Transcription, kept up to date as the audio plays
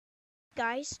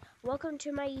Guys, welcome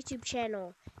to my YouTube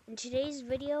channel. In today's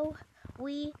video,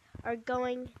 we are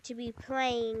going to be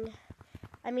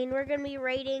we're going to be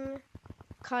rating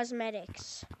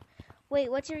cosmetics.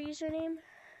 Wait, what's your username?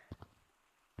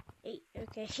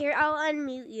 Okay, here, I'll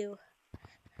unmute you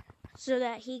so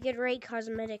that he could rate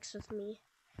cosmetics with me.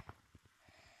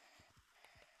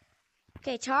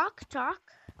 Okay, talk.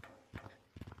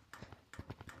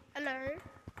 Hello.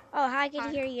 Oh, I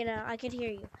can hear you now. I can hear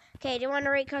you. Okay, do you want to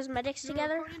rate cosmetics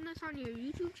together? You're recording this on your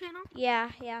YouTube channel?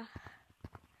 Yeah.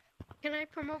 Can I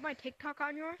promote my TikTok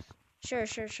on yours? Sure.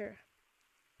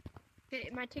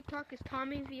 Okay, my TikTok is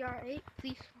TommyVR8.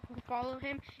 Please follow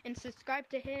him and subscribe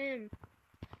to him.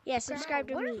 Yeah, subscribe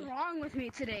to me. What is wrong with me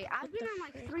today? I've been in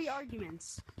like 3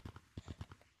 arguments.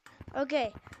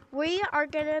 Okay, we are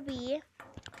gonna be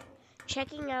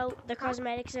checking out the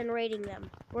cosmetics and rating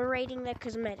them. We're rating the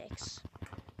cosmetics.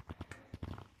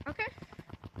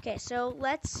 Okay, so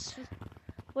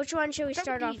which one should we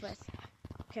start off with?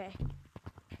 Okay.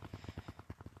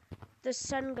 The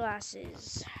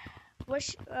sunglasses.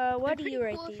 What do you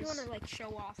rate cool these? If you want to like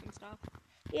show off and stuff.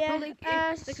 Yeah,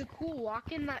 it's like a cool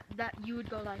walk-in that you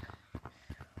would go like.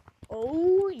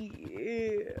 Oh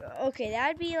yeah. Okay,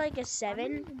 that'd be like a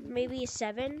 7, maybe a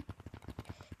 7.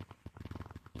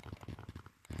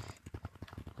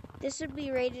 This would be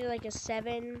rated like a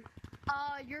 7.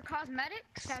 Your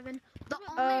cosmetics? 7. The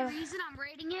only reason I'm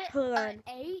rating it hold on. an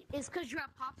 8 is because you have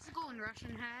popsicle and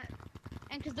Russian hat,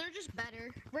 and because they're just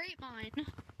better. Rate mine.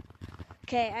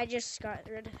 Okay, I just got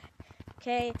rid of it.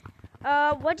 Okay,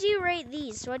 what do you rate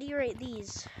these? What do you rate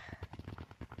these?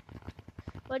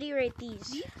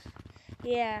 These?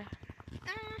 Yeah.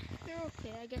 They're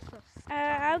okay, I guess.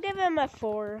 I'll give them a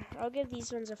 4. I'll give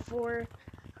these ones a 4.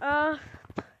 I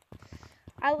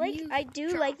do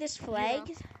like this flag.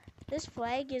 0. This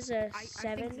flag is a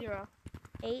 7. I think 0.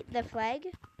 8. The flag.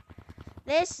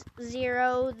 This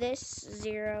 0. This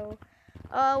 0.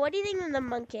 What do you think of the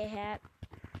monkey hat?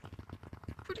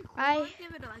 Pretty cool. I'd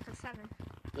give it like a 7.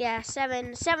 Yeah,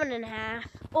 7.5.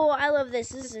 Oh, I love this.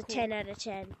 This is a 10 out of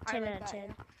 10. 10 out of 10.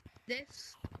 Yeah.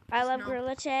 This. I love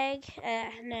Gorilla Tag.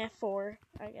 4.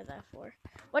 I give that 4.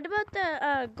 What about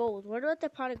the gold? What about the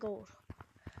pot of gold?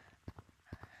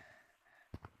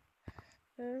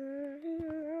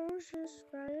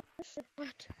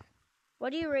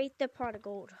 What do you rate the pot of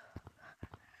gold?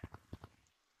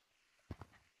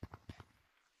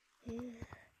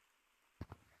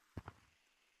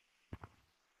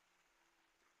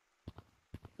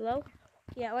 Hello?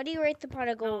 Yeah, what do you rate the pot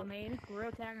of gold? Oh man,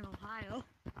 Gorilla Tag in Ohio.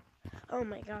 Oh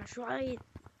my gosh, why?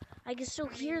 I can still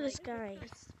hear this guy.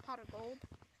 Pot of gold.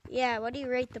 Yeah, what do you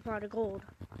rate the pot of gold?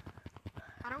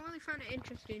 I don't really find it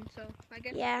interesting, so I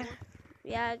guess.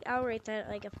 Yeah, I'll rate that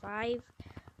like a 5.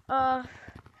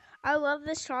 I love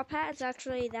this top hat. It's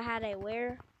actually the hat I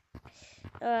wear.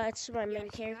 It's my main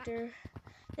character.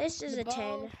 This is a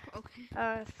 10. Okay.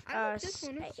 I like this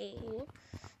one. It's 8. cool.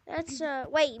 That's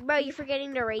wait, bro, you're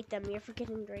forgetting to rate them.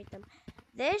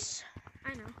 This.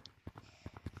 I know.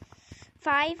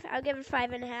 5. I'll give it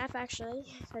 5.5 actually,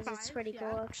 because it's 5, pretty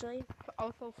cool actually.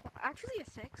 Also, actually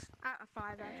a 6. A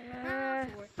 5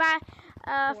 actually.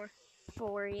 4.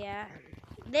 4. Yeah.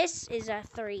 This is a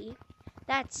 3.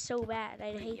 That's so bad.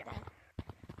 I hate that.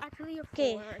 Actually a 4.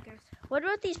 Okay. I guess. What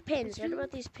about these pins?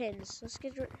 Let's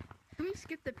get. Can we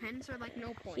skip the pins or like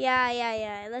no point?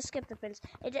 Yeah. Let's skip the pins.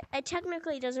 It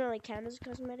technically doesn't really count as a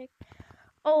cosmetic.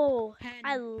 Oh, 10.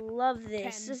 I love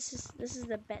this. 10. This is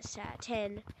the best hat.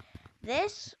 10.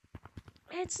 This,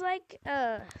 it's like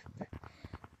I'll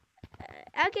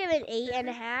give it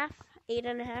 8.5.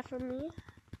 8.5 for me.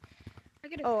 I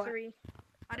get a 3.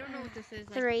 I don't know what this is.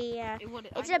 3. Yeah.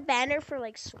 It's a banner for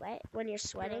like sweat when you're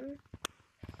sweating.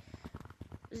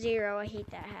 0. I hate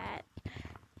that hat.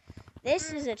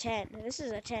 This is a 10.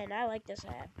 I like this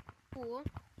hat. Cool.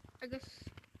 I guess.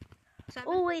 7.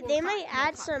 Oh wait, they might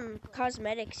add 5. some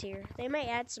cosmetics here. They might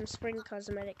add some spring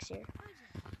cosmetics here.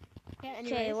 Yeah,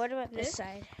 Okay, what about this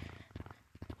side?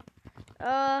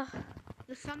 The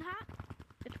sun hat.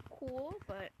 It's cool,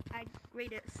 but I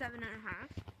rate it 7.5.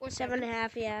 Or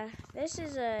 7.5. Yeah. This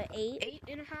is a 8.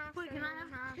 8.5. Wait, can I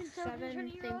have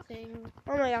 7? Same thing.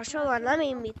 Oh my gosh, hold on. Let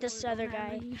me meet this other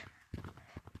guy.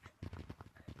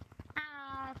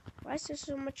 Why is there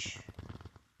so much?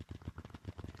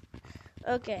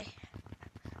 Okay.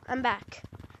 I'm back.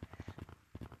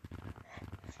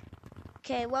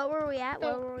 Okay, what were we at?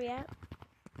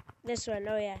 This one.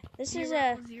 Oh yeah. This is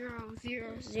a 0,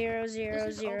 0. 0,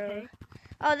 0, 0. Okay.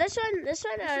 Oh, this one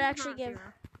I would actually give. 0.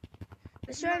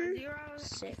 This one 0,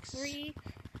 6. 3,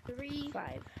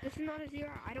 5. This is not a 0.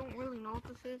 I don't really know what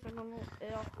this is. I don't know.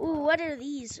 Ooh, what are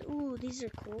these? Ooh, these are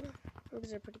cool.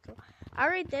 These are pretty cool. I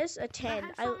rate this a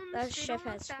 10. That's They chef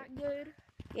don't hats. look that good.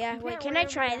 Yeah, You wait, can't can wear I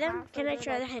them try with a them? hat, Can so I they're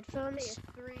try the like, headphones? say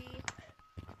a 3.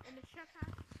 And the chef hat,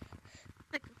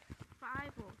 like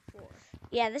 5 or 4.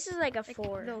 Yeah, this is like a Like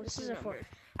 4. those This two is a 4. numbers.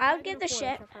 I'll Five give and the a 4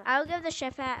 chef. chef hat. I'll give the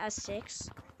chef hat a 6.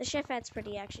 The chef hat's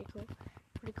pretty actually cool.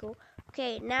 Pretty cool.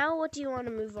 Okay, now what do you want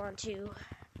to move on to?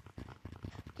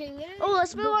 Okay, Oh,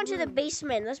 let's move on to the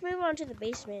basement. Let's move on to the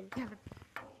basement. Yeah,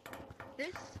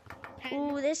 this. 10,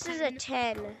 Ooh, this is a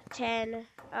 10. 10.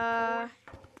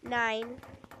 9.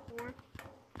 4.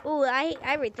 Ooh,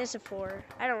 I rate this a 4.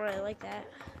 I don't really like that.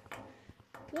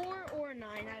 4 or 9,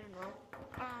 I don't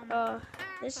know.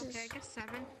 This That's is okay, I guess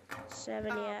 7.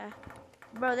 7, Oh. yeah.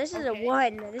 Bro, this is a Okay.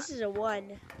 1. This is a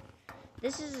 1.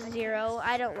 This is a 0.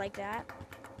 I don't like that.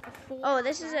 A 4. Oh,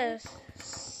 this is a...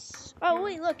 Oh,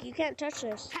 wait, look. You can't touch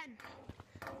this.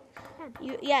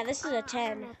 10. Yeah, this is a I don't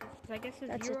 10. know if this is, I guess a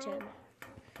That's 0. a 10.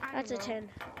 I don't That's a know. 10.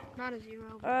 Not a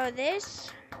 0.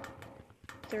 This...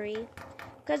 3.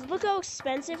 Because look how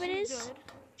expensive This it is. good.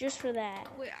 Just for that.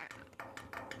 Wait,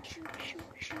 shoot.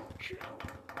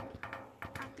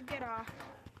 I have to get off.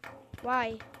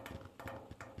 Why?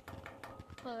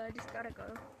 I just gotta go.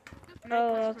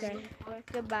 Oh, okay.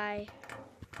 Goodbye.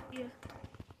 Yeah.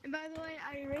 And by the way,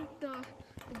 I rate the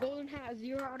golden hat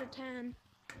 0 out of 10.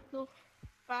 No,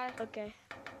 5. Okay.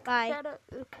 Bye.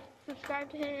 Subscribe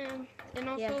to him and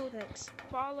also Yeah, thanks.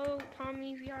 follow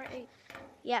Tommy VR8.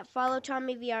 Yeah, follow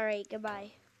Tommy VR8.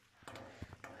 Goodbye.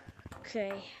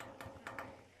 Okay.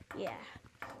 Yeah.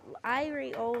 I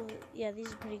rate yeah,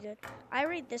 these are pretty good. I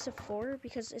rate this a 4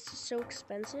 because it's so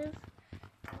expensive.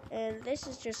 And this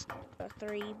is just a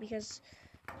 3 because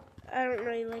I don't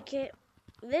really like it.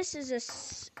 This is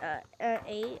a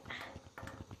 8.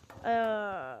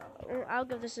 I'll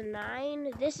give this a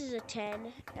 9. This is a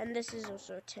 10. And this is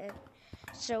also a 10.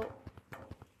 So,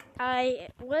 I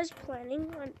was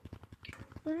planning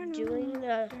on doing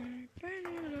the...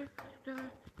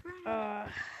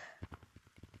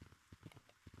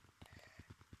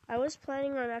 I was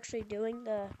planning on actually doing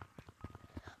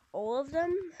all of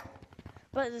them,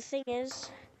 but the thing is,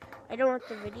 I don't want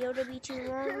the video to be too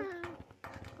long.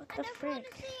 What the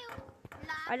frick?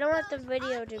 I don't want the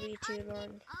video to be too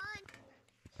long.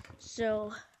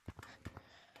 So,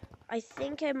 I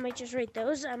think I might just rate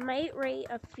those. I might rate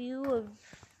a few of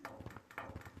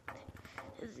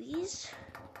these.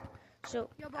 So,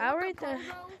 I'll rate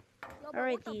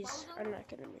these. I'm not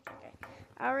gonna make okay.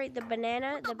 I'll rate the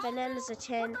banana. The banana's a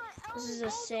 10. This is a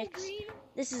 6.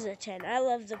 This is a 10. I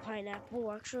love the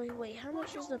pineapple. Actually, wait, how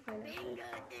much is the pineapple?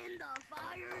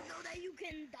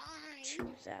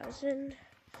 2,000.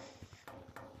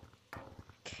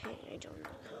 Okay, I don't know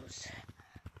those.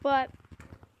 But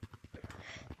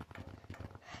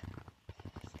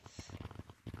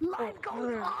life goes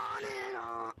on and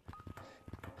on.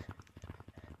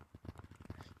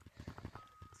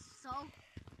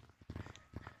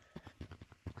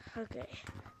 Okay.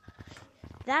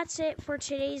 That's it for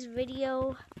today's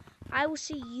video. I will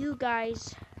see you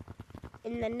guys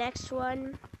in the next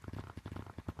one.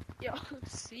 Yo,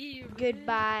 see you.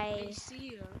 Goodbye.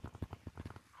 See you.